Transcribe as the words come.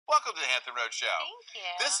Welcome to the Hampton Road Show. Thank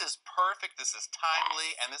you. This is perfect. This is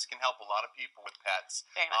timely, and this can help a lot of people with pets.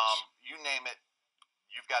 Very much. You name it,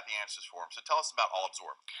 you've got the answers for them. So tell us about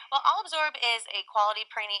All-Absorb. Well, All-Absorb is a quality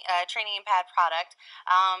training and pad product.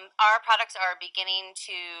 Our products are beginning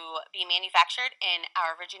to be manufactured in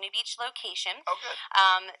our Virginia Beach location. Oh, good.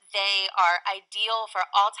 They are ideal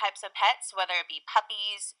for all types of pets, whether it be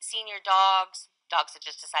puppies, senior dogs, dogs that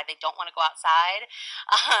just decide they don't want to go outside,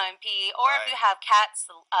 pee, or if Right. you have cats,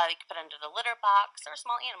 you can put under the litter box, or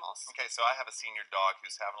small animals. Okay, so I have a senior dog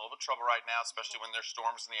who's having a little bit of trouble right now, especially when there's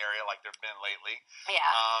storms in the area like there've been lately. Yeah.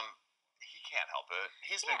 He can't help it.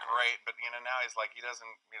 He's been Yeah. great, but now he's like he doesn't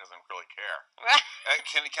really care. Right.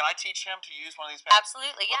 Can I teach him to use one of these pads?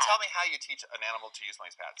 Absolutely, Well, yeah. tell me how you teach an animal to use one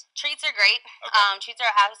of these pads. Treats are great. Okay. Treats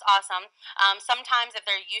are awesome. Sometimes if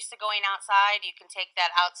they're used to going outside, you can take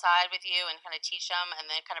that outside with you and kind of teach them, and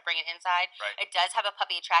then kind of bring it inside. Right. It does have a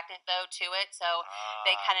puppy attractant though to it, so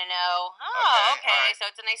they kind of know. okay, Okay, all right. so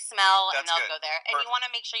it's a nice smell, and That's they'll good. go there. And you Perfect. want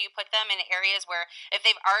to make sure you put them in areas where, if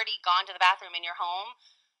they've already gone to the bathroom in your home,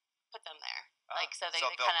 put them there. Like so they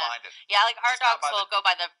they'll kind of find it. yeah. Like our Just not dogs by will the go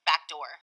by the back door.